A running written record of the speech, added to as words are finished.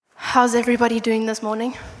How's everybody doing this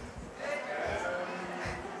morning?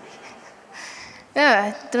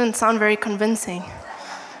 Yeah, it didn't sound very convincing.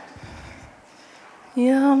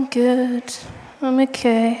 Ja, I'm good. I'm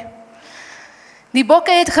okay. Die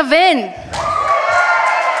Bokke het gewen.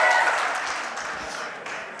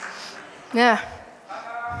 Ja.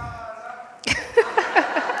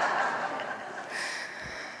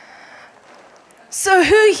 So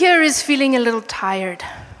who here is feeling a little tired?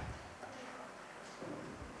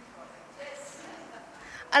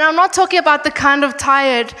 And I'm not talking about the kind of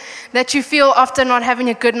tired that you feel after not having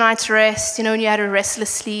a good night's rest, when you had a restless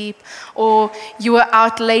sleep, or you were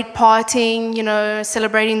out late partying,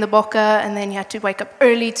 celebrating the Bokke, and then you had to wake up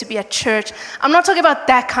early to be at church. I'm not talking about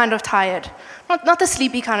that kind of tired, not the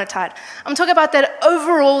sleepy kind of tired. I'm talking about that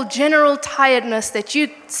overall general tiredness that you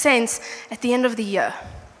sense at the end of the year,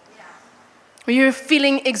 where you're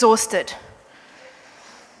feeling exhausted.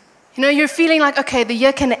 You're feeling like, okay, the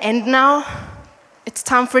year can end now. It's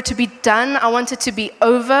time for it to be done. I want it to be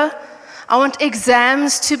over. I want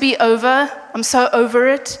exams to be over. I'm so over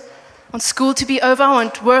it. I want school to be over. I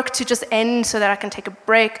want work to just end so that I can take a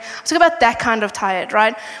break. I'm talking about that kind of tired,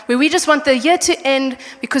 right? Where we just want the year to end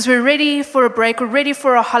because we're ready for a break. We're ready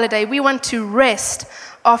for a holiday. We want to rest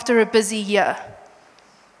after a busy year.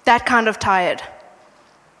 That kind of tired.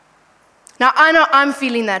 Now, I know I'm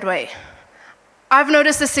feeling that way. I've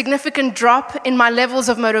noticed a significant drop in my levels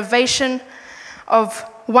of motivation, of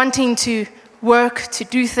wanting to work, to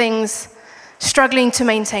do things, struggling to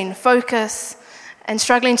maintain focus, and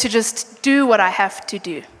struggling to just do what I have to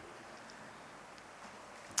do.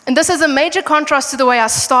 And this is a major contrast to the way I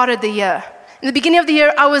started the year. In the beginning of the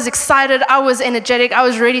year, I was excited, I was energetic, I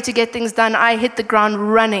was ready to get things done. I hit the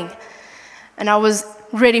ground running, and I was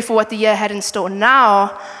ready for what the year had in store.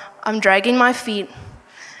 Now, I'm dragging my feet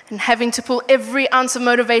and having to pull every ounce of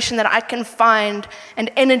motivation that I can find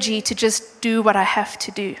and energy to just do what I have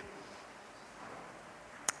to do.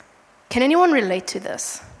 Can anyone relate to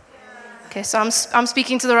this? Okay, so I'm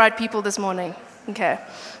speaking to the right people this morning. Okay.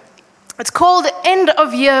 It's called end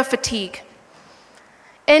of year fatigue.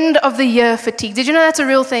 End of the year fatigue. Did you know that's a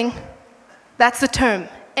real thing? That's the term,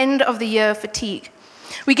 end of the year fatigue.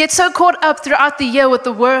 We get so caught up throughout the year with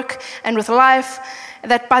the work and with life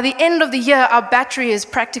that by the end of the year, our battery is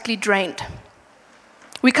practically drained.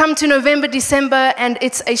 We come to November, December, and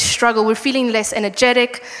it's a struggle. We're feeling less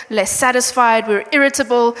energetic, less satisfied, we're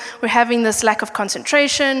irritable, we're having this lack of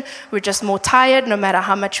concentration, we're just more tired no matter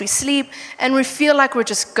how much we sleep, and we feel like we're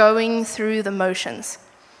just going through the motions.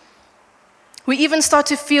 We even start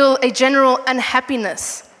to feel a general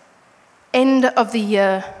unhappiness, end of the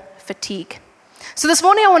year fatigue. So this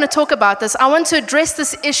morning I want to talk about this. I want to address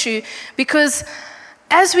this issue because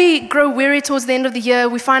as we grow weary towards the end of the year,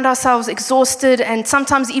 we find ourselves exhausted and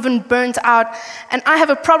sometimes even burnt out. And I have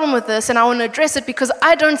a problem with this, and I want to address it because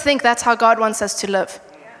I don't think that's how God wants us to live.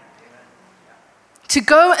 To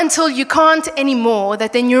go until you can't anymore,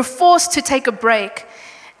 that then you're forced to take a break,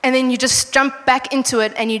 and then you just jump back into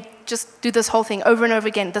it, and you just do this whole thing over and over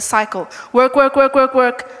again, the cycle. Work, work, work, work,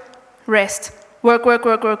 work, rest. Work, work,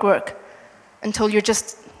 work, work, work. Until you're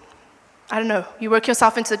just, you work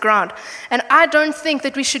yourself into the ground. And I don't think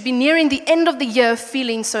that we should be nearing the end of the year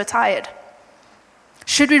feeling so tired.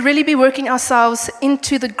 Should we really be working ourselves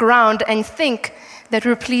into the ground and think that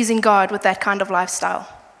we're pleasing God with that kind of lifestyle?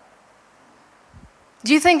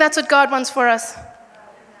 Do you think that's what God wants for us?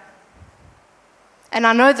 And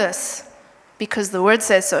I know this because the Word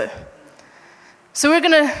says so. So we're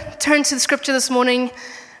going to turn to the scripture this morning.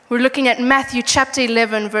 We're looking at Matthew chapter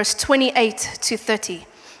 11, verse 28 to 30.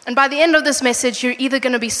 And by the end of this message, you're either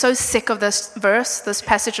going to be so sick of this verse, this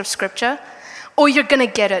passage of scripture, or you're going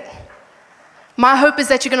to get it. My hope is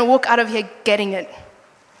that you're going to walk out of here getting it.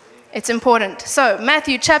 It's important. So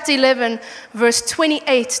Matthew chapter 11, verse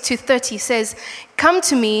 28 to 30 says, "Come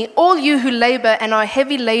to me, all you who labor and are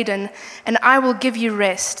heavy laden, and I will give you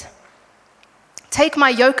rest. Take my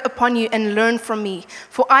yoke upon you and learn from me,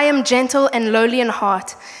 for I am gentle and lowly in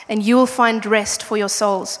heart, and you will find rest for your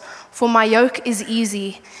souls. For my yoke is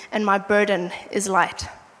easy and my burden is light."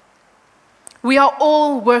 We are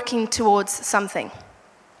all working towards something.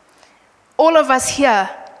 All of us here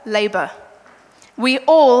labor. We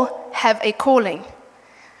all have a calling.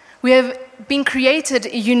 We have been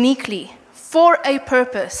created uniquely for a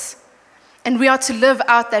purpose, and we are to live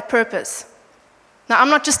out that purpose. Now, I'm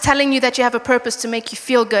not just telling you that you have a purpose to make you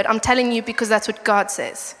feel good. I'm telling you because that's what God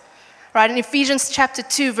says. Right? In Ephesians chapter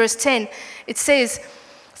 2, verse 10, it says,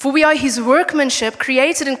 "For we are his workmanship,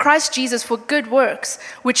 created in Christ Jesus for good works,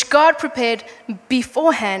 which God prepared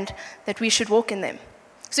beforehand that we should walk in them."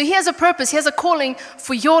 So he has a purpose, he has a calling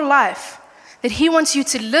for your life that He wants you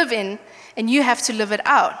to live in, and you have to live it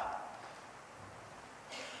out.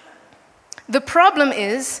 The problem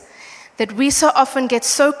is that we so often get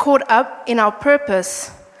so caught up in our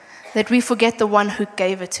purpose that we forget the one who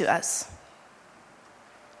gave it to us.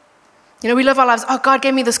 We live our lives, oh, God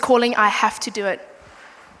gave me this calling, I have to do it.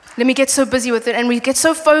 Let me get so busy with it. And we get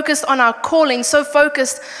so focused on our calling, so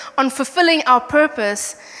focused on fulfilling our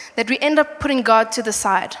purpose, that we end up putting God to the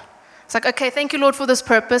side. It's like, okay, thank you, Lord, for this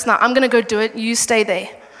purpose. Now I'm going to go do it. You stay there.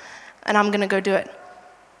 And I'm going to go do it.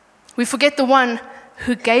 We forget the one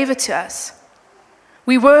who gave it to us.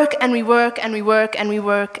 We work and we work and we work and we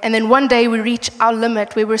work. And then one day we reach our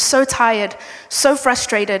limit where we're so tired, so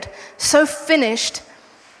frustrated, so finished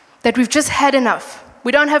that we've just had enough.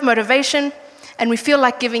 We don't have motivation and we feel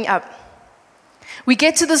like giving up. We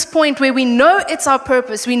get to this point where we know it's our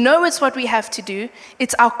purpose, we know it's what we have to do,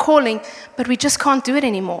 it's our calling, but we just can't do it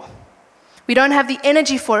anymore. We don't have the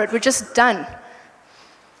energy for it, we're just done.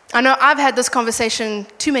 I know I've had this conversation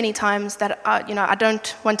too many times that, I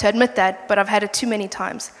don't want to admit that, but I've had it too many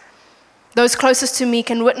times. Those closest to me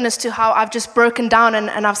can witness to how I've just broken down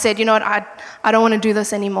and I've said, you know what, I don't want to do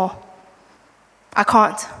this anymore. I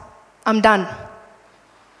can't. I'm done.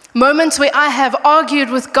 Moments where I have argued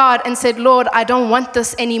with God and said, Lord, I don't want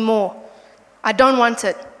this anymore. I don't want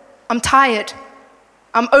it. I'm tired.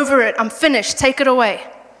 I'm over it. I'm finished. Take it away.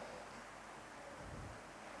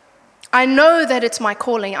 I know that it's my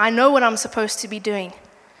calling. I know what I'm supposed to be doing.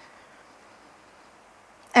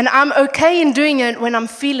 And I'm okay in doing it when I'm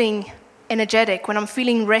feeling energetic, when I'm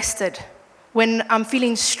feeling rested, when I'm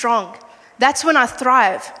feeling strong. That's when I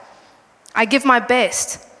thrive. I give my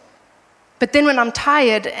best. But then when I'm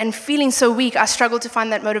tired and feeling so weak, I struggle to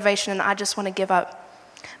find that motivation and I just want to give up.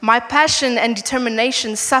 My passion and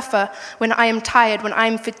determination suffer when I am tired, when I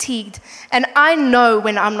am fatigued. And I know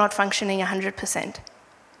when I'm not functioning 100%.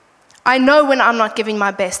 I know when I'm not giving my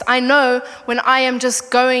best. I know when I am just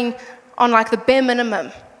going on like the bare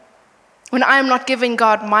minimum. When I am not giving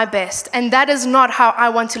God my best. And that is not how I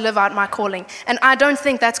want to live out my calling. And I don't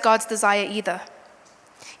think that's God's desire either.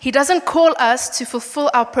 He doesn't call us to fulfill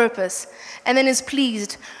our purpose and then is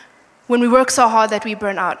pleased when we work so hard that we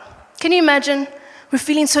burn out. Can you imagine? We're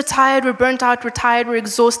feeling so tired, we're burnt out, we're tired, we're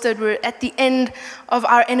exhausted, we're at the end of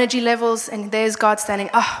our energy levels, and there's God standing,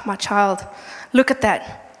 my child, look at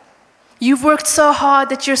that. You've worked so hard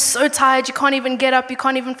that you're so tired, you can't even get up, you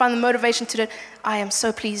can't even find the motivation to do it. I am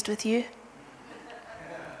so pleased with you.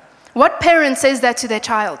 What parent says that to their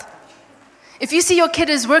child? If you see your kid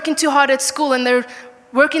is working too hard at school and they're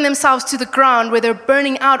working themselves to the ground where they're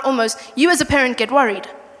burning out almost, you as a parent get worried.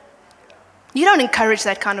 You don't encourage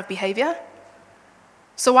that kind of behavior.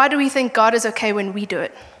 So why do we think God is okay when we do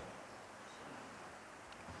it?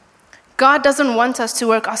 God doesn't want us to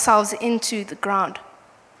work ourselves into the ground.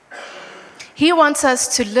 He wants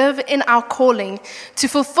us to live in our calling, to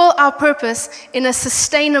fulfill our purpose in a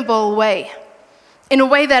sustainable way, in a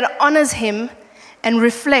way that honors Him and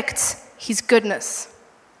reflects His goodness.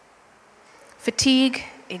 Fatigue,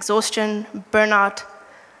 exhaustion, burnout,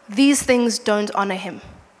 these things don't honor Him.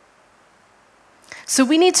 So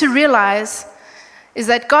we need to realize is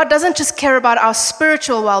that God doesn't just care about our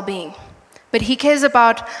spiritual well-being, but He cares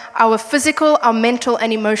about our physical, our mental,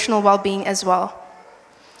 and emotional well-being as well.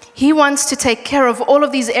 He wants to take care of all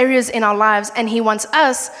of these areas in our lives, and He wants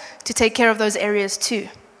us to take care of those areas too.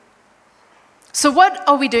 So what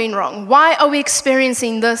are we doing wrong? Why are we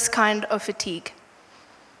experiencing this kind of fatigue?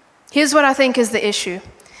 Here's what I think is the issue.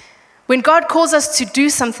 When God calls us to do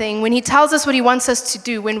something, when He tells us what He wants us to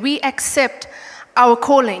do, when we accept our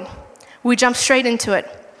calling, we jump straight into it.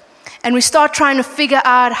 And we start trying to figure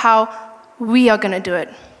out how we are going to do it.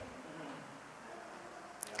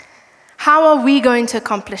 How are we going to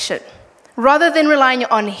accomplish it? Rather than relying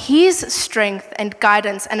on His strength and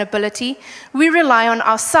guidance and ability, we rely on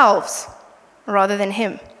ourselves rather than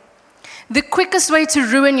Him. The quickest way to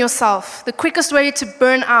ruin yourself, the quickest way to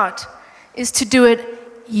burn out, is to do it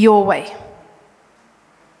your way.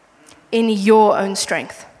 In your own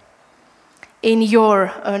strength. In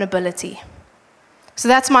your own ability. So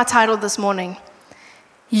that's my title this morning.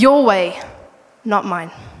 Your way, not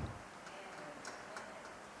mine.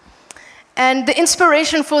 And the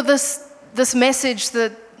inspiration for this message,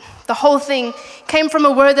 the whole thing, came from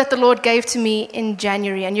a word that the Lord gave to me in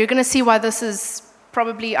January. And you're going to see why this is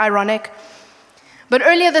probably ironic. But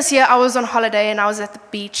earlier this year, I was on holiday and I was at the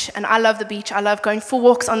beach. And I love the beach. I love going for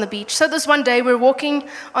walks on the beach. So this one day, we were walking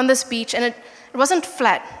on this beach and it wasn't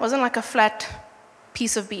flat. It wasn't like a flat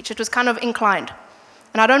piece of beach. It was kind of inclined.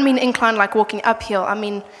 And I don't mean inclined like walking uphill. I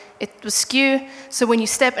mean, it was skew. So when you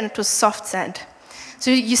step and it was soft sand. So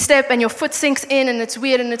you step and your foot sinks in and it's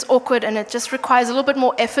weird and it's awkward and it just requires a little bit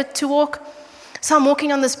more effort to walk. So I'm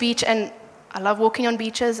walking on this beach and I love walking on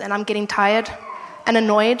beaches and I'm getting tired and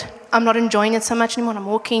annoyed. I'm not enjoying it so much anymore. I'm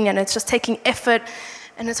walking and it's just taking effort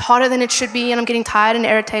and it's harder than it should be and I'm getting tired and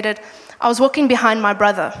irritated. I was walking behind my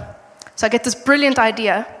brother. So I get this brilliant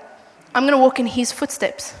idea. I'm going to walk in his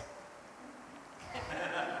footsteps.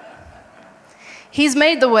 He's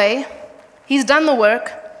made the way. He's done the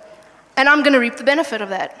work. And I'm going to reap the benefit of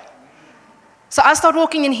that. So I start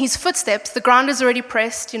walking in his footsteps. The ground is already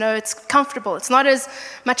pressed. It's comfortable. It's not as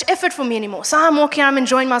much effort for me anymore. So I'm walking, I'm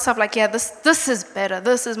enjoying myself like, yeah, this is better.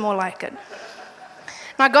 This is more like it.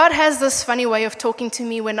 Now, God has this funny way of talking to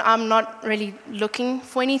me when I'm not really looking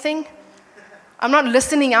for anything. I'm not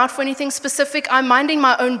listening out for anything specific. I'm minding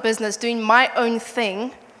my own business, doing my own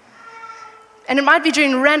thing. And it might be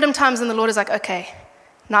during random times when the Lord is like, okay,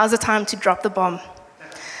 now's the time to drop the bomb.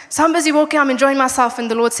 So I'm busy walking, I'm enjoying myself,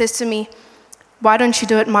 and the Lord says to me, why don't you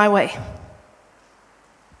do it my way?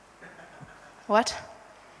 What?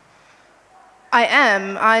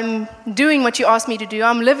 I'm doing what you asked me to do.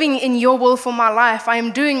 I'm living in your will for my life. I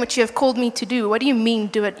am doing what you have called me to do. What do you mean,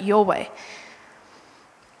 do it your way?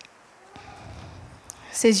 It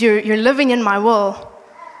says you're living in my will,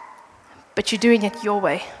 but you're doing it your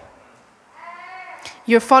way.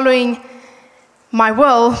 You're following my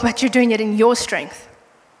will, but you're doing it in your strength.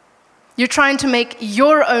 You're trying to make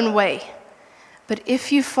your own way. But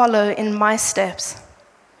if you follow in my steps,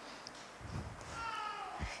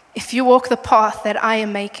 if you walk the path that I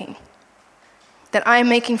am making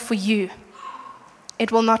for you,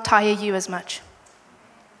 it will not tire you as much.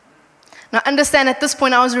 Now understand, at this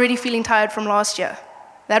point I was already feeling tired from last year.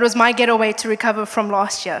 That was my getaway to recover from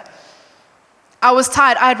last year. I was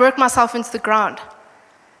tired. I had worked myself into the ground.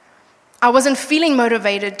 I wasn't feeling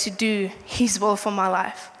motivated to do His will for my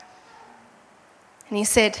life. And He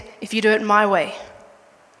said, if you do it my way,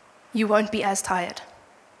 you won't be as tired.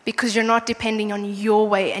 Because you're not depending on your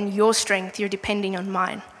way and your strength, you're depending on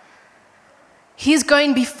mine. He's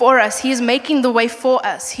going before us. He is making the way for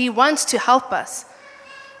us. He wants to help us.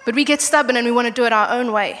 But we get stubborn and we want to do it our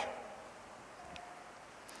own way.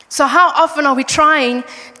 So how often are we trying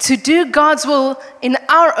to do God's will in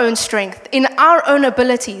our own strength, in our own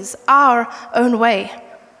abilities, our own way?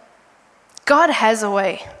 God has a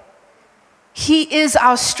way. He is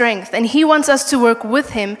our strength, and He wants us to work with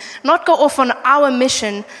Him, not go off on our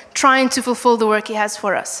mission trying to fulfill the work He has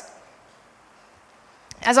for us.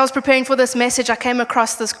 As I was preparing for this message, I came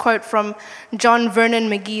across this quote from John Vernon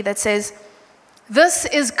McGee that says, "This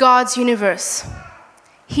is God's universe.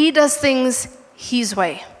 He does things His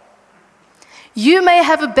way. You may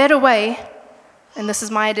have a better way," and this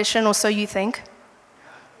is my addition, or so you think.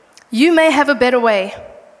 "You may have a better way,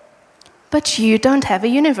 but you don't have a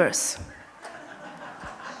universe."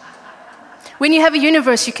 When you have a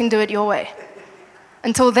universe, you can do it your way.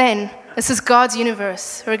 Until then, this is God's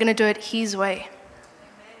universe. We're going to do it His way.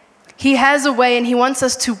 He has a way and He wants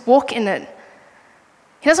us to walk in it.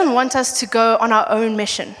 He doesn't want us to go on our own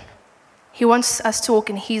mission. He wants us to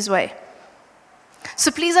walk in His way.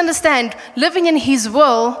 So please understand, living in His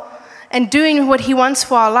will and doing what He wants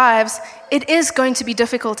for our lives, it is going to be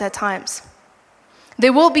difficult at times.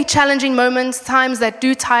 There will be challenging moments, times that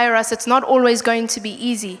do tire us. It's not always going to be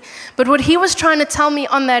easy. But what He was trying to tell me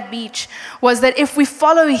on that beach was that if we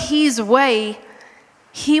follow His way,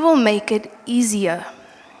 He will make it easier.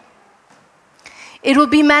 It will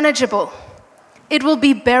be manageable. It will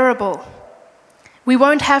be bearable. We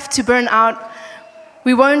won't have to burn out.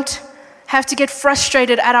 We won't have to get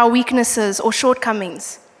frustrated at our weaknesses or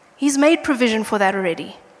shortcomings. He's made provision for that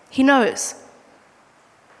already. He knows.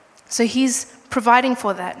 So He's providing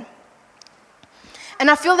for that. And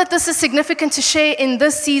I feel that this is significant to share in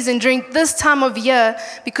this season, during this time of year,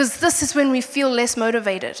 because this is when we feel less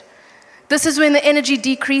motivated. This is when the energy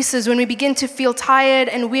decreases, when we begin to feel tired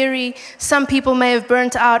and weary. Some people may have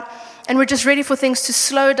burnt out, and we're just ready for things to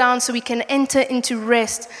slow down so we can enter into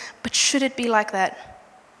rest. But should it be like that?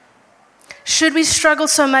 Should we struggle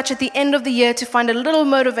so much at the end of the year to find a little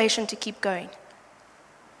motivation to keep going?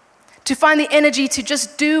 To find the energy to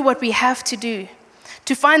just do what we have to do?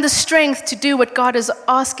 To find the strength to do what God is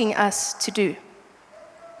asking us to do?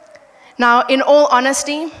 Now, in all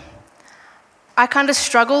honesty, I kind of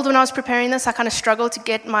struggled when I was preparing this. I kind of struggled to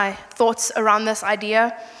get my thoughts around this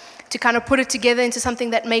idea, to kind of put it together into something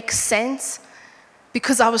that makes sense,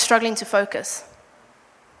 because I was struggling to focus.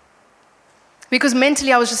 Because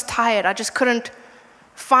mentally I was just tired. I just couldn't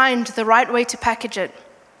find the right way to package it.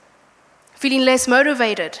 Feeling less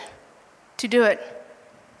motivated to do it.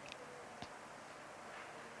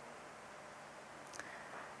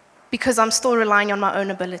 because I'm still relying on my own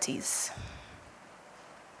abilities.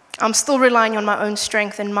 I'm still relying on my own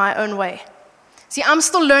strength and my own way. See, I'm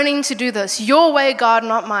still learning to do this. Your way, God,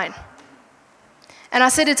 not mine. And I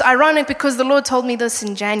said it's ironic because the Lord told me this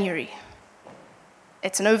in January.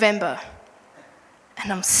 It's November.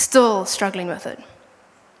 And I'm still struggling with it.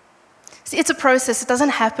 See, it's a process. It doesn't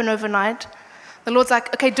happen overnight. The Lord's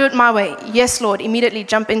like, okay, do it my way. Yes, Lord, immediately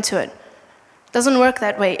jump into it. It doesn't work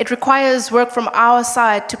that way. It requires work from our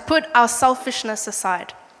side to put our selfishness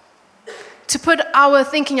aside. To put our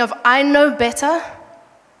thinking of, I know better,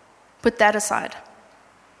 put that aside.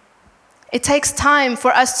 It takes time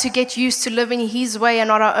for us to get used to living His way and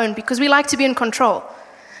not our own because we like to be in control.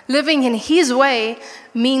 Living in His way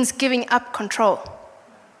means giving up control.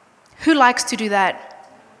 Who likes to do that?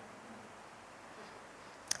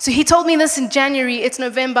 So He told me this in January, it's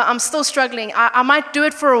November, I'm still struggling. I might do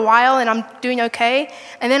it for a while and I'm doing okay,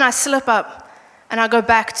 and then I slip up and I go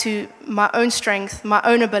back to my own strength, my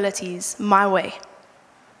own abilities, my way.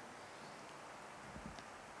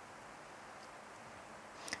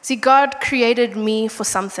 See, God created me for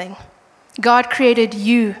something. God created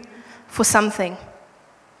you for something.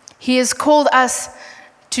 He has called us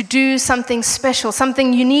to do something special,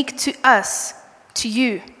 something unique to us, to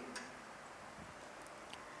you.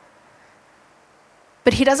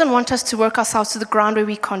 But He doesn't want us to work ourselves to the ground where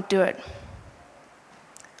we can't do it.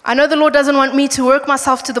 I know the Lord doesn't want me to work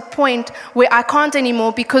myself to the point where I can't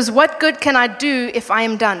anymore, because what good can I do if I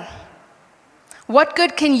am done? What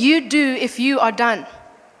good can you do if you are done?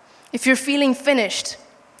 If you're feeling finished?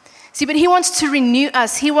 See, but He wants to renew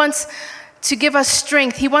us. He wants to give us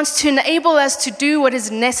strength. He wants to enable us to do what is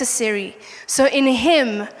necessary. So in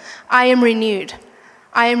Him, I am renewed.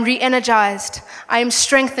 I am re-energized. I am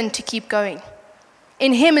strengthened to keep going.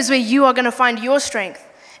 In Him is where you are going to find your strength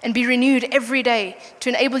and be renewed every day to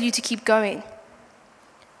enable you to keep going.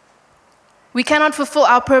 We cannot fulfill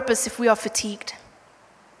our purpose if we are fatigued.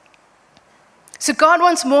 So God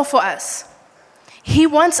wants more for us. He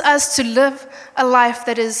wants us to live a life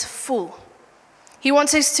that is full. He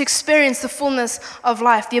wants us to experience the fullness of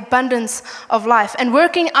life, the abundance of life. And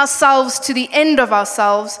working ourselves to the end of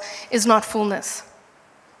ourselves is not fullness.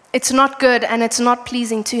 It's not good and it's not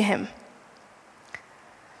pleasing to Him.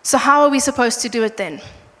 So how are we supposed to do it then?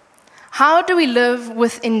 How do we live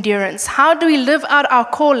with endurance? How do we live out our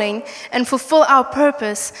calling and fulfill our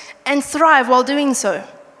purpose and thrive while doing so?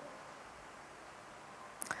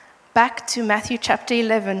 Back to Matthew chapter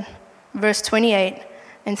 11, verse 28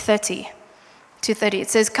 and 30 to 30. It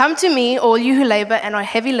says, "Come to me, all you who labor and are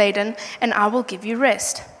heavy laden, and I will give you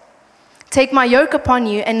rest. Take my yoke upon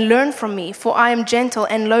you and learn from me, for I am gentle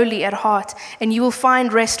and lowly at heart, and you will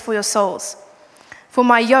find rest for your souls. For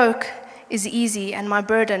my yoke is easy and my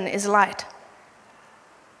burden is light."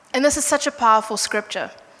 And this is such a powerful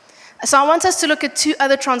scripture. So I want us to look at two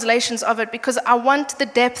other translations of it because I want the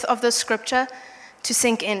depth of this scripture to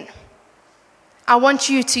sink in. I want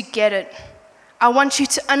you to get it. I want you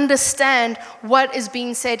to understand what is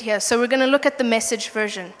being said here. So we're going to look at the Message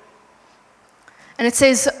version. And it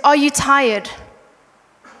says, "Are you tired?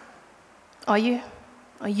 Are you?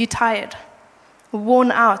 Are you tired?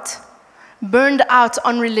 Worn out? Burned out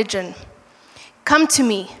on religion? Come to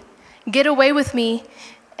me, get away with me,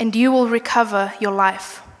 and you will recover your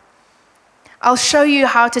life. I'll show you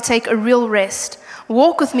how to take a real rest.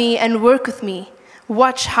 Walk with me and work with me.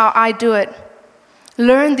 Watch how I do it.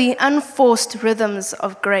 Learn the unforced rhythms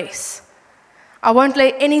of grace. I won't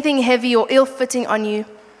lay anything heavy or ill-fitting on you.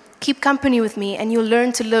 Keep company with me, and you'll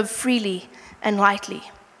learn to live freely and lightly."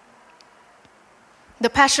 The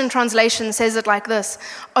Passion Translation says it like this: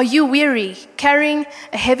 "Are you weary, carrying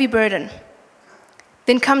a heavy burden?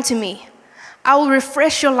 Then come to me. I will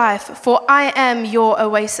refresh your life, for I am your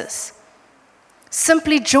oasis.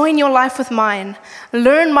 Simply join your life with mine.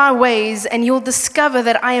 Learn my ways, and you'll discover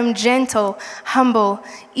that I am gentle, humble,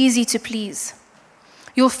 easy to please.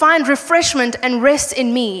 You'll find refreshment and rest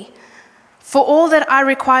in me, for all that I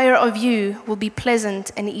require of you will be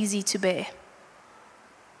pleasant and easy to bear."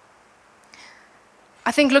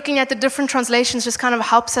 I think looking at the different translations just kind of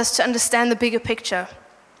helps us to understand the bigger picture.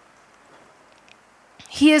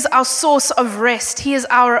 He is our source of rest. He is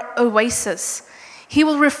our oasis. He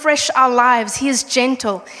will refresh our lives. He is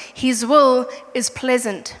gentle. His will is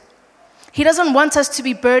pleasant. He doesn't want us to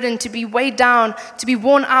be burdened, to be weighed down, to be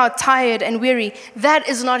worn out, tired, and weary. That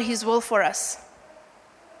is not His will for us.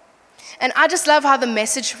 And I just love how the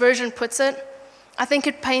Message version puts it. I think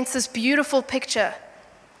it paints this beautiful picture.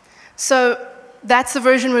 So that's the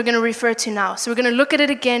version we're going to refer to now. So we're going to look at it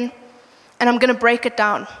again, and I'm going to break it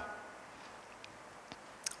down.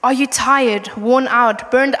 Are you tired, worn out,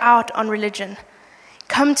 burned out on religion?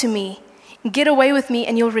 Come to me, get away with me,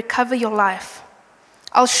 and you'll recover your life.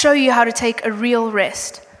 I'll show you how to take a real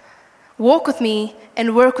rest. Walk with me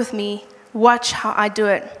and work with me. Watch how I do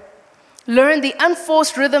it. Learn the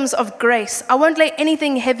unforced rhythms of grace. I won't lay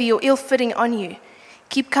anything heavy or ill-fitting on you.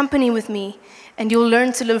 Keep company with me, and you'll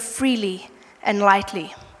learn to live freely and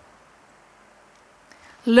lightly.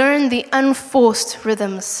 Learn the unforced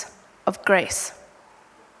rhythms of grace.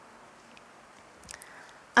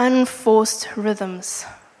 Unforced rhythms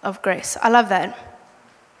of grace. I love that.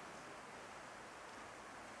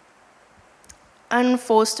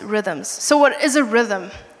 Unforced rhythms. So what is a rhythm?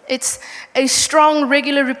 It's a strong,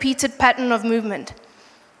 regular, repeated pattern of movement.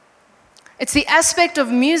 It's the aspect of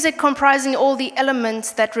music comprising all the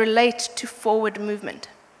elements that relate to forward movement.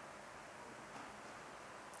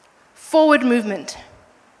 Forward movement.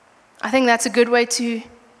 I think that's a good way to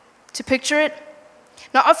picture it.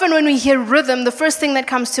 Now, often when we hear rhythm, the first thing that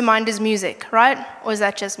comes to mind is music, right? Or is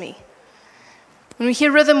that just me? When we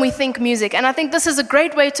hear rhythm, we think music. And I think this is a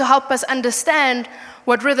great way to help us understand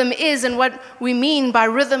what rhythm is and what we mean by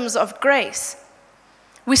rhythms of grace.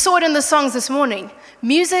 We saw it in the songs this morning.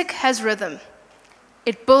 Music has rhythm.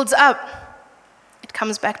 It builds up. It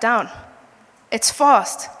comes back down. It's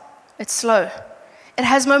fast. It's slow. It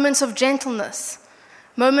has moments of gentleness,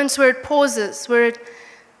 moments where it pauses, where it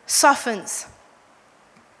softens.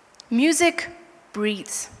 Music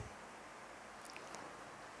breathes.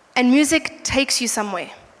 And music takes you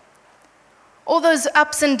somewhere. All those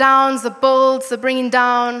ups and downs, the builds, the bringing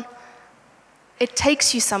down, it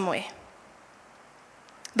takes you somewhere.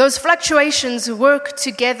 Those fluctuations work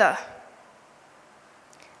together,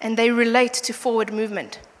 and they relate to forward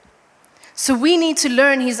movement. So we need to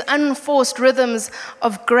learn his unforced rhythms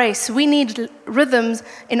of grace. We need rhythms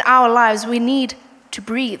in our lives. We need to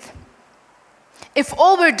breathe. If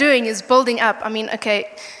all we're doing is building up,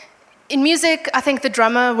 in music, I think the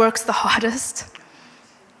drummer works the hardest.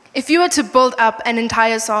 If you were to build up an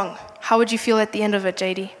entire song, how would you feel at the end of it,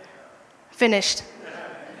 JD? Finished.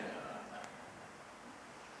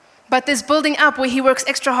 But there's building up where he works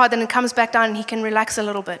extra hard and it comes back down and he can relax a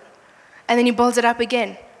little bit. And then he builds it up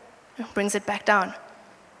again and brings it back down.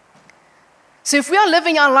 So if we are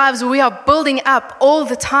living our lives where we are building up all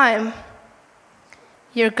the time,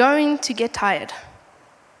 you're going to get tired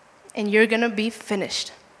and you're going to be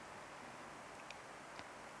finished.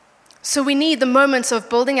 So we need the moments of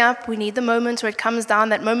building up. We need the moments where it comes down,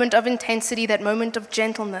 that moment of intensity, that moment of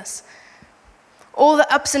gentleness. All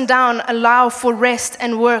the ups and downs allow for rest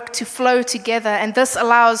and work to flow together, and this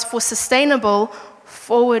allows for sustainable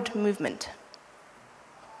forward movement.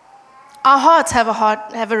 Our hearts have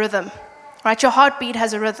a rhythm, right? Your heartbeat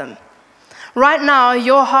has a rhythm. Right now,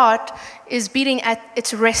 your heart is beating at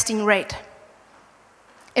its resting rate.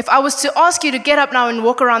 If I was to ask you to get up now and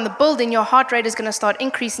walk around the building, your heart rate is going to start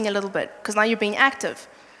increasing a little bit because now you're being active.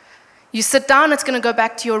 You sit down, it's going to go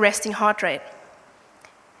back to your resting heart rate.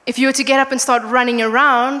 If you were to get up and start running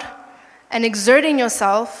around and exerting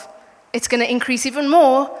yourself, it's going to increase even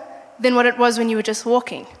more than what it was when you were just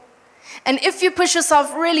walking. And if you push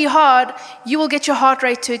yourself really hard, you will get your heart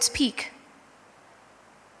rate to its peak.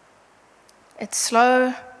 It's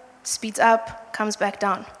slow, speeds up, comes back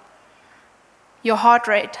down. Your heart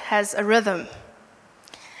rate has a rhythm.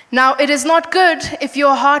 Now, it is not good if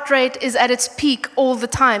your heart rate is at its peak all the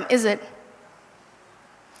time, is it?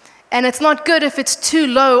 And it's not good if it's too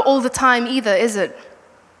low all the time either, is it?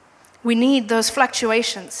 We need those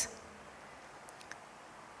fluctuations.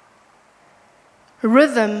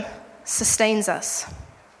 Rhythm sustains us.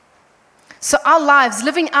 So our lives,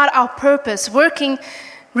 living out our purpose, working,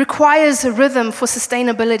 requires a rhythm for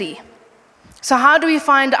sustainability. So how do we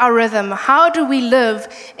find our rhythm? How do we live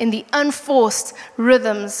in the unforced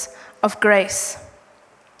rhythms of grace?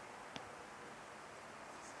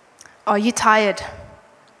 Are you tired,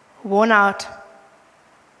 worn out,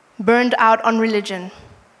 burned out on religion?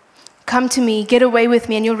 Come to me, get away with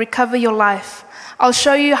me, and you'll recover your life. I'll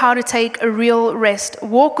show you how to take a real rest.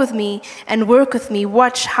 Walk with me and work with me.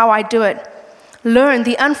 Watch how I do it. Learn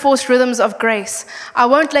the unforced rhythms of grace. I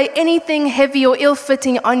won't lay anything heavy or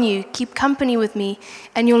ill-fitting on you. Keep company with me,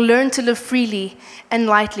 and you'll learn to live freely and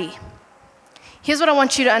lightly. Here's what I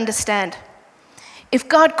want you to understand. If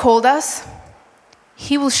God called us,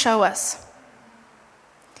 He will show us.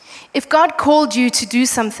 If God called you to do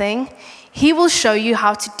something, He will show you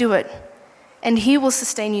how to do it, and He will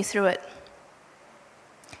sustain you through it.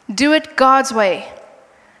 Do it God's way,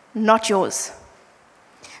 not yours.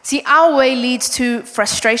 See, our way leads to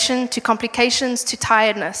frustration, to complications, to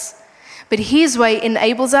tiredness. But His way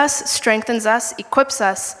enables us, strengthens us, equips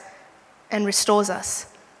us, and restores us.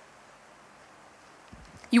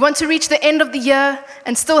 You want to reach the end of the year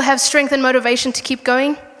and still have strength and motivation to keep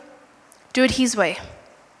going? Do it His way.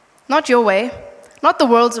 Not your way, not the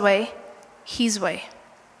world's way, His way.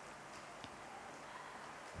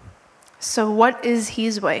 So what is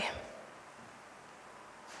His way?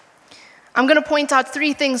 I'm going to point out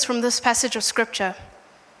 3 things from this passage of Scripture.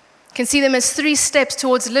 You can see them as 3 steps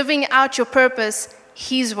towards living out your purpose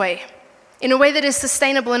His way, in a way that is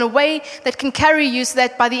sustainable, in a way that can carry you so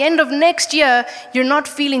that by the end of next year, you're not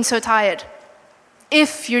feeling so tired,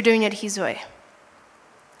 if you're doing it His way.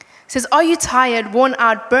 It says, are you tired, worn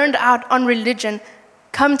out, burned out on religion?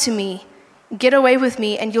 Come to me, get away with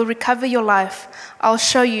me, and you'll recover your life. I'll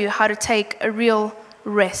show you how to take a real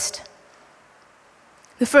rest.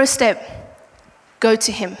 The first step, go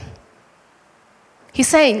to Him. He's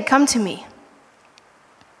saying, come to me.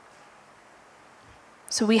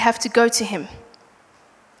 So we have to go to Him.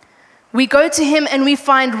 We go to Him and we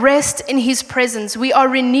find rest in His presence. We are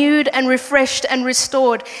renewed and refreshed and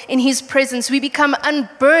restored in His presence. We become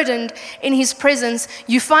unburdened in His presence.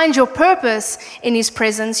 You find your purpose in His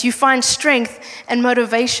presence. You find strength and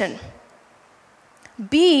motivation.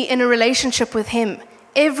 Be in a relationship with Him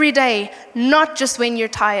every day, not just when you're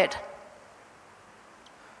tired.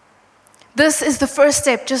 This is the first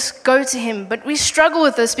step, just go to Him. But we struggle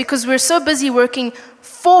with this because we're so busy working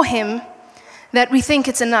for Him that we think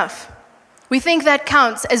it's enough. We think that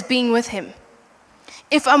counts as being with Him.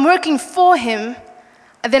 If I'm working for Him,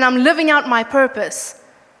 then I'm living out my purpose.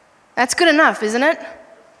 That's good enough, isn't it?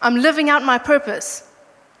 I'm living out my purpose.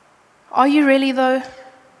 Are you really, though?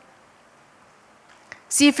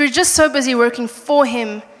 See, if you're just so busy working for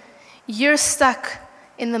Him, you're stuck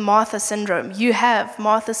in the Martha syndrome. You have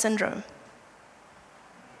Martha syndrome.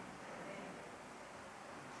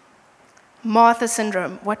 Martha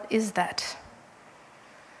syndrome, what is that?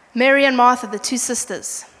 Mary and Martha, the 2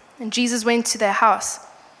 sisters, and Jesus went to their house.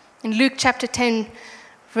 In Luke chapter 10,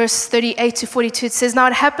 verse 38 to 42, it says, now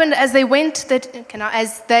it happened as they went,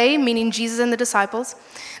 meaning Jesus and the disciples,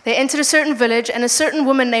 they entered a certain village, and a certain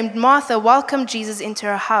woman named Martha welcomed Jesus into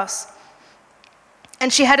her house.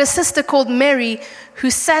 And she had a sister called Mary who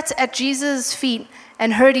sat at Jesus' feet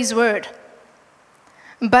and heard His word.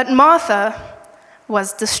 But Martha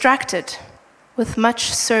was distracted with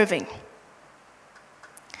much serving.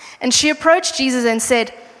 And she approached Jesus and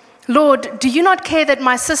said, Lord, do you not care that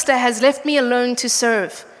my sister has left me alone to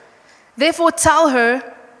serve? Therefore tell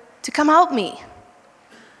her to come help me.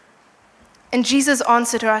 And Jesus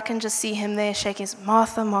answered her, I can just see Him there shaking his,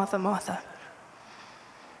 Martha, Martha, Martha.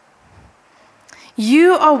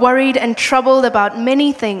 You are worried and troubled about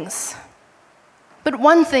many things, but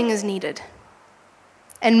one thing is needed.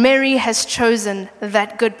 And Mary has chosen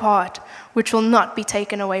that good part, which will not be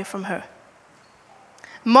taken away from her.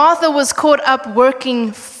 Martha was caught up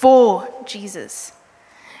working for Jesus.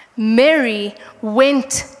 Mary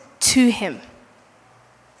went to Him.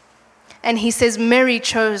 And He says Mary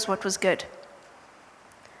chose what was good.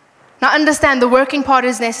 Now understand, the working part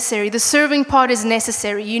is necessary. The serving part is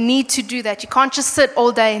necessary. You need to do that. You can't just sit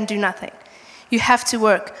all day and do nothing. You have to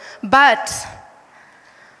work. But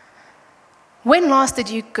when last did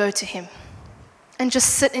you go to Him and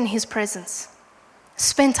just sit in His presence?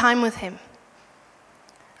 Spend time with Him.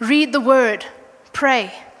 Read the Word.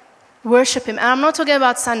 Pray. Worship Him. And I'm not talking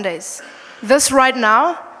about Sundays. This right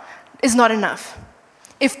now is not enough.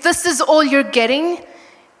 If this is all you're getting,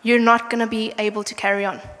 you're not going to be able to carry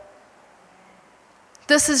on.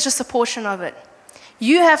 This is just a portion of it.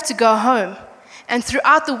 You have to go home, and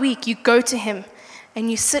throughout the week, you go to Him,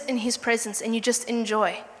 and you sit in His presence, and you just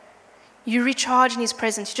enjoy. You recharge in His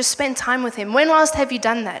presence. You just spend time with Him. When last have you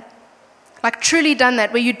done that? Like truly done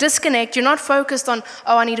that, where you disconnect. You're not focused on,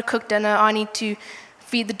 oh, I need to cook dinner. I need to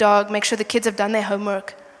feed the dog, make sure the kids have done their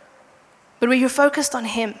homework. But where you're focused on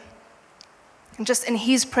Him, and just in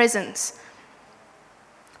His presence,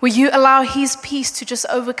 where you allow His peace to just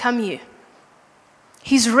overcome you,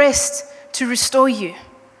 His rest to restore you,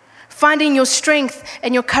 finding your strength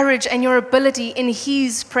and your courage and your ability in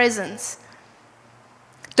His presence.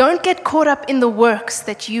 Don't get caught up in the works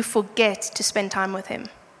that you forget to spend time with Him.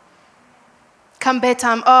 Come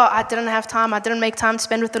bedtime, oh, I didn't have time, I didn't make time to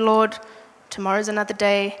spend with the Lord. Tomorrow's another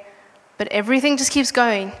day. But everything just keeps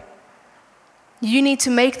going. You need to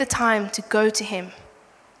make the time to go to Him.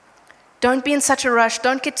 Don't be in such a rush.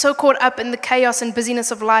 Don't get so caught up in the chaos and busyness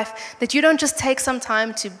of life that you don't just take some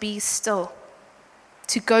time to be still,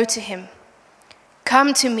 to go to Him.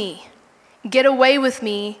 Come to me. Get away with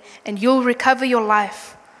me, and you'll recover your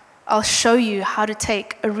life. I'll show you how to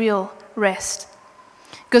take a real rest.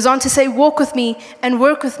 Goes on to say, walk with me and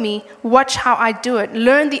work with me. Watch how I do it.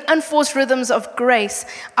 Learn the unforced rhythms of grace.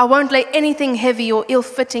 I won't lay anything heavy or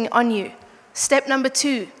ill-fitting on you. Step number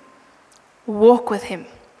 2, walk with him.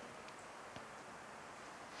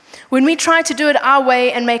 When we try to do it our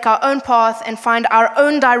way and make our own path and find our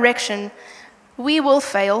own direction, we will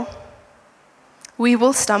fail. We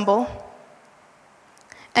will stumble.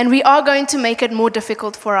 And we are going to make it more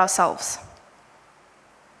difficult for ourselves.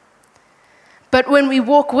 But when we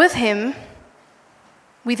walk with him,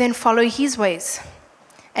 we then follow his ways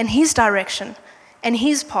and his direction and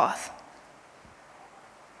his path.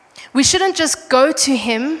 We shouldn't just go to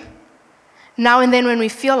him now and then when we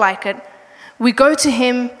feel like it. We go to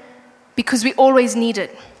him because we always need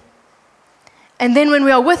it. And then when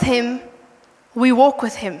we are with him, we walk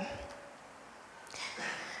with him.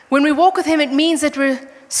 When we walk with him, it means that we're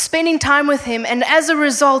spending time with him, and as a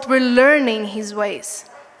result, we're learning his ways.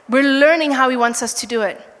 We're learning how he wants us to do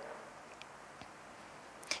it.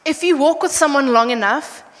 If you walk with someone long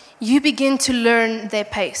enough, you begin to learn their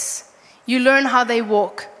pace. You learn how they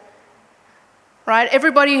walk. Right?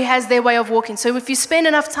 Everybody has their way of walking. So if you spend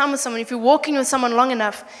enough time with someone, if you're walking with someone long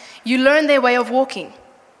enough, you learn their way of walking.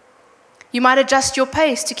 You might adjust your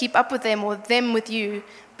pace to keep up with them or them with you.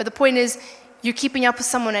 But the point is, you're keeping up with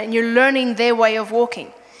someone and you're learning their way of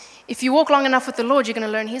walking. If you walk long enough with the Lord, you're going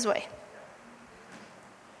to learn his way.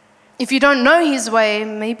 If you don't know his way,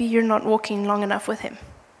 maybe you're not walking long enough with him.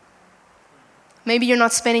 Maybe you're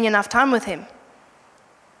not spending enough time with him.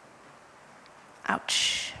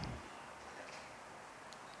 Ouch.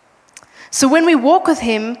 So when we walk with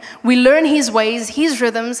him, we learn his ways, his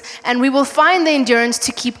rhythms, and we will find the endurance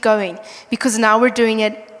to keep going because now we're doing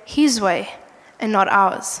it his way and not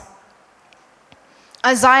ours.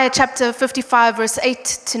 Isaiah chapter 55 verse 8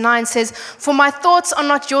 to 9 says, "For my thoughts are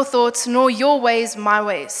not your thoughts, nor your ways my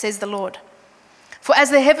ways, says the Lord. For as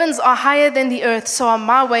the heavens are higher than the earth, so are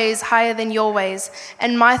my ways higher than your ways,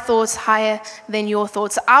 and my thoughts higher than your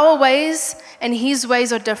thoughts." Our ways and his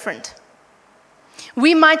ways are different.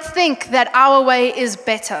 We might think that our way is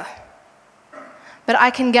better, but I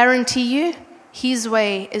can guarantee you his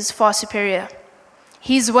way is far superior.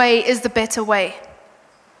 His way is the better way.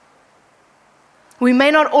 We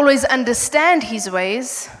may not always understand his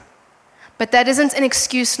ways, but that isn't an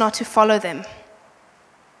excuse not to follow them.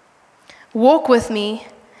 Walk with me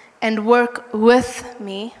and work with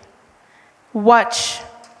me. Watch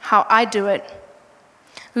how I do it.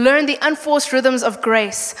 Learn the unforced rhythms of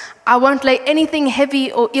grace. I won't lay anything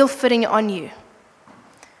heavy or ill-fitting on you.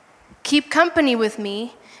 Keep company with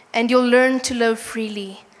me, and you'll learn to live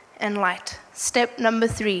freely and light. Step number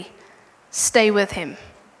 3, stay with him.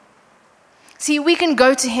 See, we can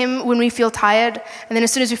go to him when we feel tired, and then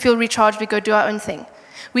as soon as we feel recharged, we go do our own thing.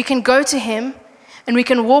 We can go to him, and we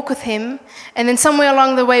can walk with him, and then somewhere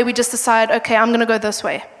along the way, we just decide, okay, I'm going to go this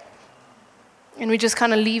way. And we just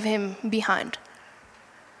kind of leave him behind.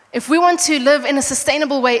 If we want to live in a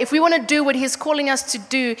sustainable way, if we want to do what he's calling us to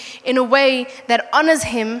do in a way that honors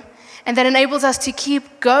him and that enables us to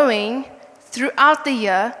keep going throughout the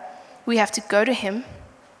year, we have to go to him,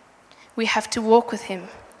 we have to walk with him,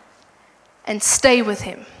 and stay with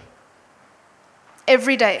him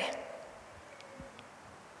every day.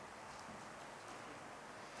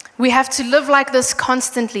 We have to live like this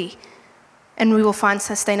constantly, and we will find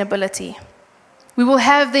sustainability. We will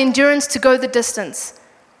have the endurance to go the distance.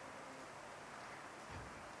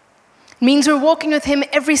 It means we're walking with him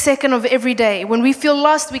every second of every day. When we feel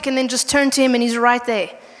lost, we can then just turn to him and he's right there.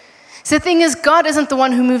 So the thing is, God isn't the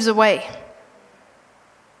one who moves away.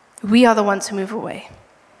 We are the ones who move away.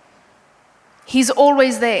 He's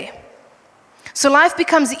always there. So life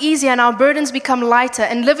becomes easier and our burdens become lighter,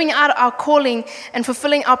 and living out our calling and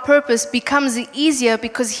fulfilling our purpose becomes easier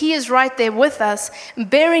because he is right there with us,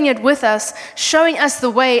 bearing it with us, showing us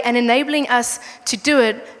the way and enabling us to do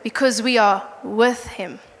it because we are with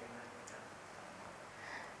him.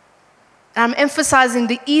 And I'm emphasizing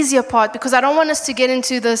the easier part because I don't want us to get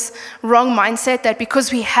into this wrong mindset that because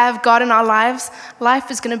we have God in our lives, life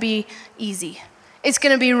is going to be easy. It's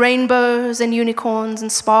going to be rainbows and unicorns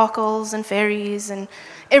and sparkles and fairies and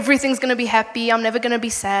everything's going to be happy. I'm never going to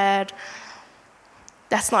be sad.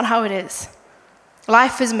 That's not how it is.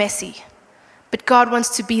 Life is messy, but God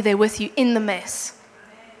wants to be there with you in the mess.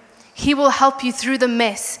 He will help you through the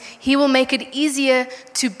mess. He will make it easier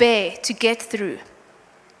to bear, to get through.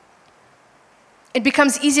 It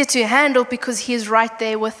becomes easier to handle because he is right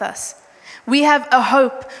there with us. We have a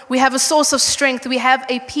hope, we have a source of strength, we have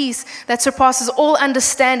a peace that surpasses all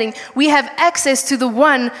understanding. We have access to the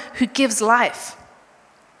one who gives life.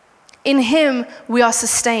 In him we are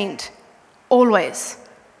sustained, always.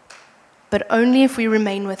 but only if we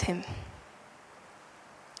remain with him.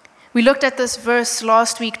 We looked at this verse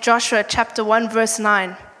last week, Joshua chapter 1, verse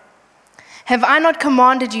 9. Have I not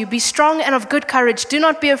commanded you, be strong and of good courage, do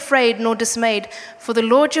not be afraid nor dismayed, for the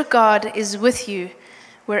Lord your God is with you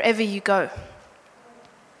wherever you go.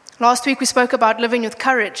 Last week we spoke about living with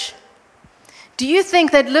courage. Do you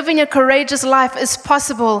think that living a courageous life is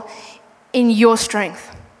possible in your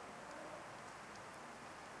strength?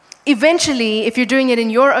 Eventually, if you're doing it in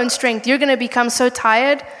your own strength, you're going to become so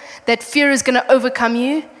tired that fear is going to overcome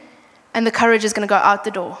you and the courage is going to go out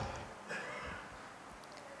the door.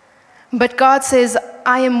 But God says,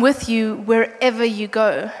 I am with you wherever you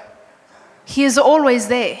go. He is always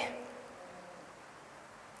there.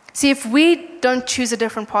 See, if we don't choose a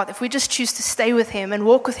different path, if we just choose to stay with him and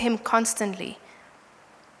walk with him constantly,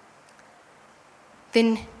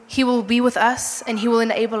 then he will be with us and he will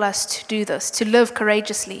enable us to do this, to live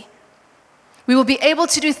courageously. We will be able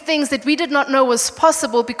to do things that we did not know was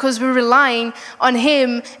possible because we're relying on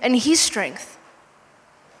him and his strength.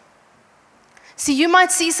 See, you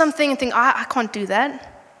might see something and think, I can't do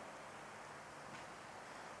that.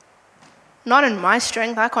 Not in my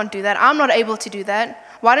strength, I can't do that. I'm not able to do that.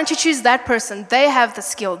 Why don't you choose that person? They have the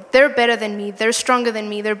skill. They're better than me. They're stronger than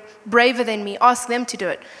me. They're braver than me. Ask them to do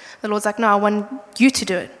it. The Lord's like, no, I want you to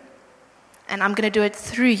do it. And I'm going to do it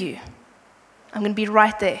through you. I'm going to be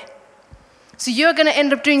right there. So you're going to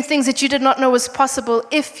end up doing things that you did not know was possible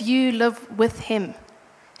if you live with him.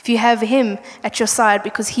 If you have him at your side,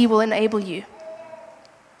 because he will enable you.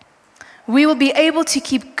 We will be able to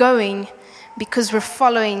keep going because we're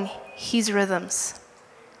following his rhythms.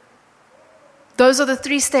 Those are the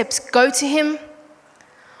 3 steps. Go to him,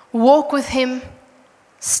 walk with him,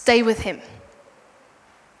 stay with him.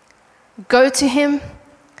 Go to him,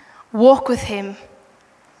 walk with him,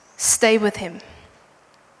 stay with him.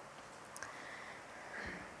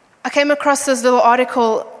 I came across this little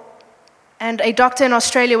article, and a doctor in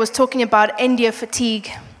Australia was talking about end-year fatigue.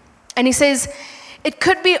 And he says, it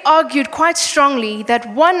could be argued quite strongly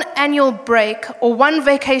that one annual break or one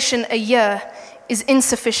vacation a year is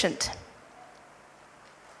insufficient.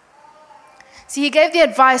 See, he gave the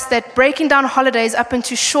advice that breaking down holidays up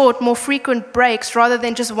into short, more frequent breaks rather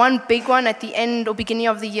than just one big one at the end or beginning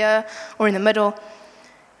of the year or in the middle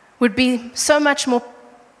would be so much more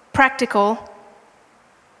practical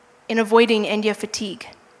in avoiding end-year fatigue.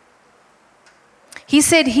 He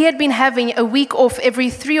said he had been having a week off every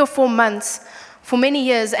 3 or 4 months for many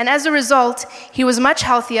years, and as a result, he was much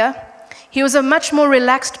healthier, he was a much more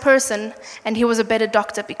relaxed person, and he was a better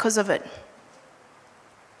doctor because of it.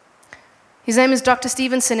 His name is Dr.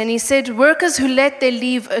 Stevenson, and he said workers who let their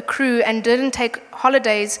leave accrue and didn't take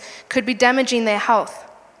holidays could be damaging their health.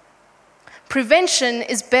 Prevention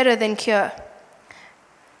is better than cure.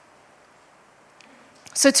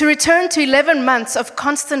 So to return to 11 months of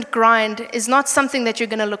constant grind is not something that you're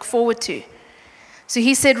going to look forward to. So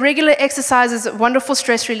he said regular exercise is a wonderful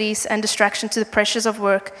stress release and distraction to the pressures of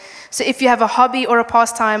work. So if you have a hobby or a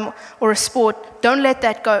pastime or a sport, don't let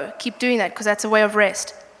that go. Keep doing that because that's a way of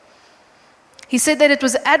rest. He said that it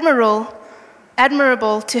was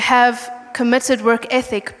admirable to have committed work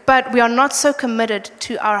ethic, but we are not so committed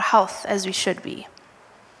to our health as we should be.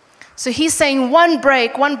 So he's saying one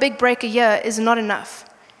big break a year is not enough.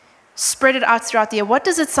 Spread it out throughout the year. What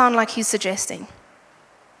does it sound like he's suggesting?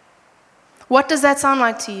 What does that sound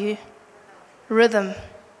like to you? Rhythm.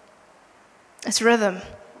 It's rhythm.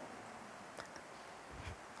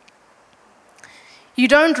 You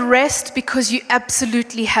don't rest because you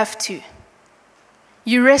absolutely have to.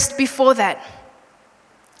 You rest before that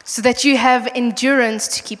so that you have endurance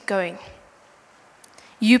to keep going.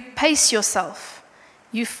 You pace yourself.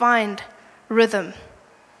 You find rhythm.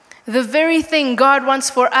 The very thing God wants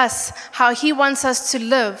for us, how he wants us to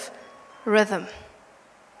live, rhythm.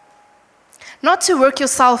 Not to work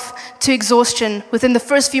yourself to exhaustion within the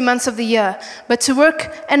first few months of the year, but to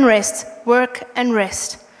work and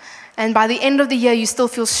rest. And by the end of the year, you still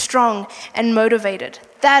feel strong and motivated.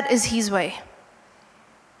 That is his way.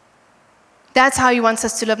 That's how he wants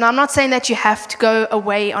us to live. Now, I'm not saying that you have to go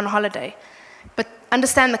away on holiday, but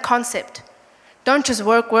understand the concept. Don't just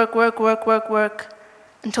work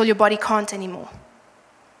until your body can't anymore.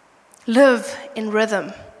 Live in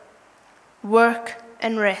rhythm. Work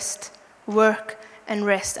and rest.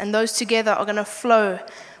 And those together are going to flow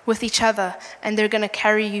with each other, and they're going to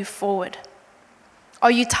carry you forward.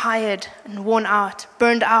 Are you tired and worn out,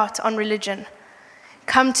 burned out on religion?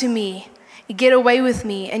 Come to me, get away with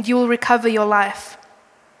me, and you will recover your life.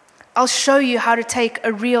 I'll show you how to take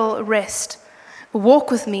a real rest. Walk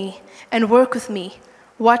with me and work with me.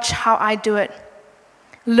 Watch how I do it.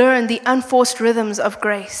 Learn the unforced rhythms of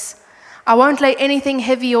grace. I won't lay anything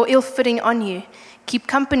heavy or ill-fitting on you. Keep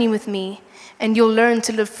company with me, and you'll learn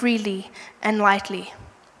to live freely and lightly.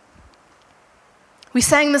 We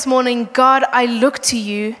sang this morning, God, I look to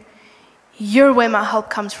you. You're where my help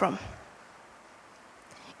comes from.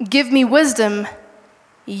 Give me wisdom.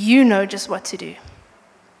 You know just what to do.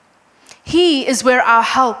 He is where our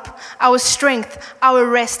help, our strength, our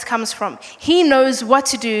rest comes from. He knows what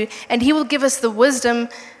to do, and He will give us the wisdom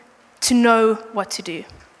to know what to do.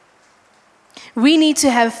 We need to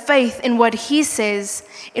have faith in what He says,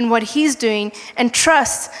 in what He's doing, and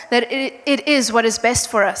trust that it is what is best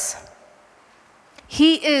for us.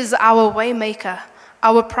 He is our way maker,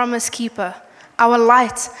 our promise keeper, our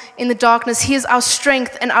light in the darkness. He is our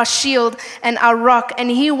strength and our shield and our rock, and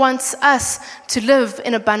He wants us to live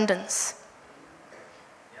in abundance.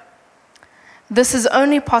 This is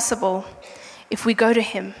only possible if we go to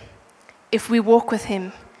Him, if we walk with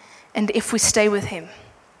Him, and if we stay with Him.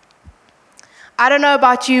 I don't know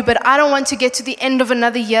about you, but I don't want to get to the end of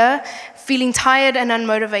another year feeling tired and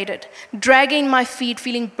unmotivated, dragging my feet,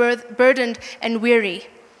 feeling burdened and weary.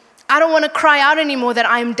 I don't want to cry out anymore that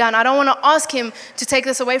I'm done. I don't want to ask Him to take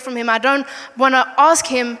this away from Him. I don't want to ask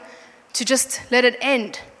Him to just let it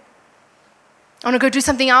end. I want to go do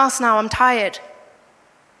something else now. I'm tired.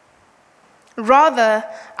 Rather,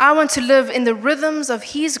 I want to live in the rhythms of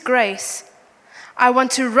His grace. I want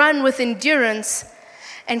to run with endurance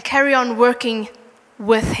and carry on working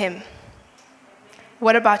with Him.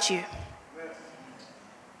 What about you?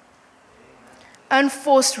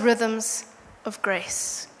 Unforced rhythms of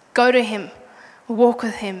grace. Go to Him, walk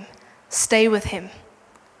with Him, stay with Him.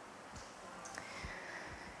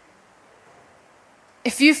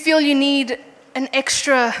 If you feel you need an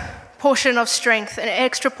extra portion of strength, an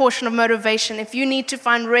extra portion of motivation, if you need to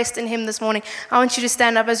find rest in Him this morning, I want you to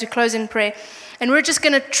stand up as we close in prayer. And we're just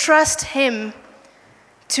going to trust Him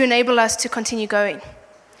to enable us to continue going.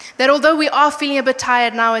 That although we are feeling a bit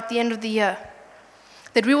tired now at the end of the year,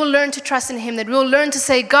 that we will learn to trust in Him, that we will learn to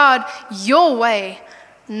say, God, your way,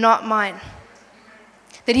 not mine.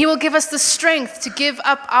 That He will give us the strength to give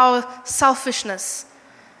up our selfishness,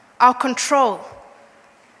 our control,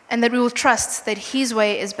 and that we will trust that His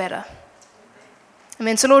way is better.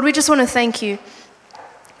 Amen. So Lord, we just want to thank You.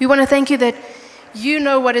 We want to thank You that You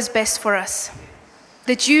know what is best for us,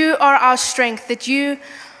 that You are our strength, that You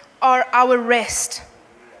are our rest.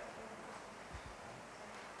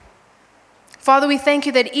 Father, we thank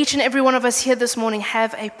You that each and every one of us here this morning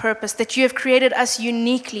have a purpose, that You have created us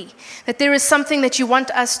uniquely, that there is something that You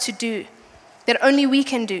want us to do, that only we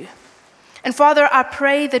can do. And Father, I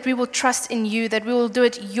pray that we will trust in You, that we will do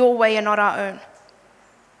it Your way and not our own.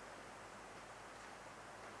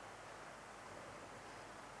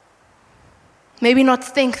 May we not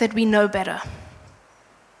think that we know better.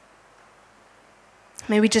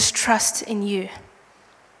 May we just trust in You.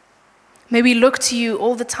 May we look to You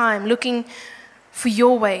all the time, looking for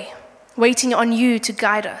Your way, waiting on You to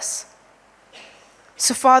guide us.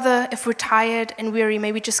 So Father, if we're tired and weary,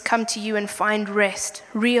 may we just come to You and find rest,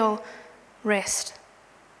 real rest.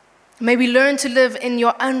 May we learn to live in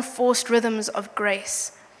Your unforced rhythms of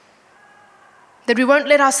grace. That we won't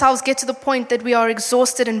let ourselves get to the point that we are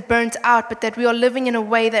exhausted and burnt out, but that we are living in a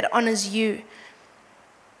way that honors You.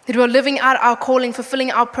 That we are living out our calling,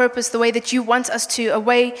 fulfilling our purpose the way that You want us to, a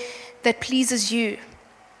way that pleases You,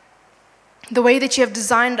 the way that You have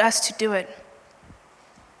designed us to do it.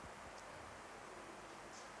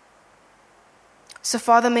 So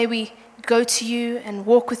Father, may we go to You and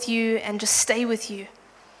walk with You and just stay with You,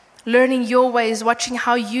 learning Your ways, watching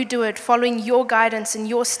how You do it, following Your guidance and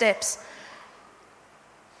Your steps.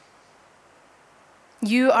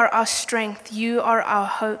 You are our strength. You are our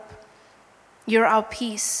hope. You're our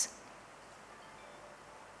peace.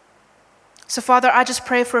 So Father, I just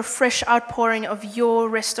pray for a fresh outpouring of Your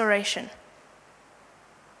restoration.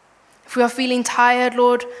 If we are feeling tired,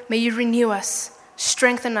 Lord, may You renew us,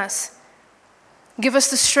 strengthen us. Give us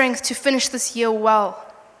the strength to finish this year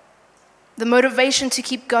well, the motivation to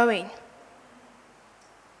keep going.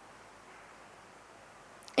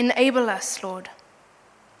 Enable us, Lord.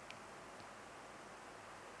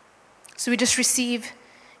 So we just receive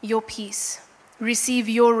Your peace, receive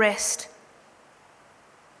Your rest,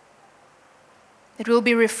 that we'll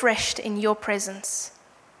be refreshed in Your presence.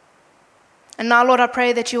 And now, Lord, I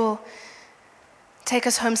pray that You'll take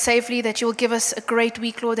us home safely, that You'll give us a great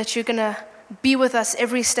week, Lord, that You're going to be with us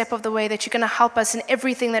every step of the way, that You're going to help us in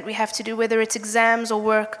everything that we have to do, whether it's exams or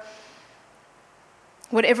work,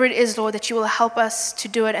 whatever it is, Lord, that You will help us to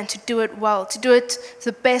do it and to do it well, to do it to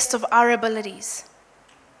the best of our abilities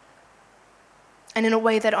and in a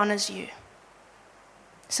way that honors You.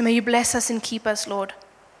 So may You bless us and keep us, Lord.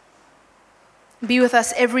 Be with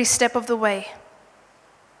us every step of the way.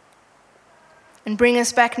 And bring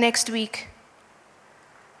us back next week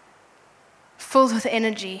filled with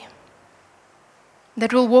energy,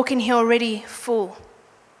 that we'll walk in here already full,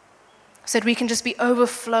 so that we can just be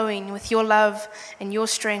overflowing with your love and your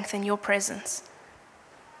strength and your presence.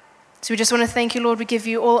 So we just want to thank you, Lord. We give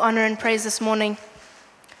you all honor and praise this morning.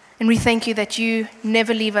 And we thank you that you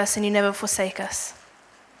never leave us and you never forsake us.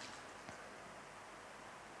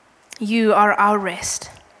 You are our rest.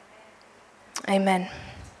 Amen.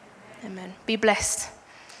 Amen. Be blessed.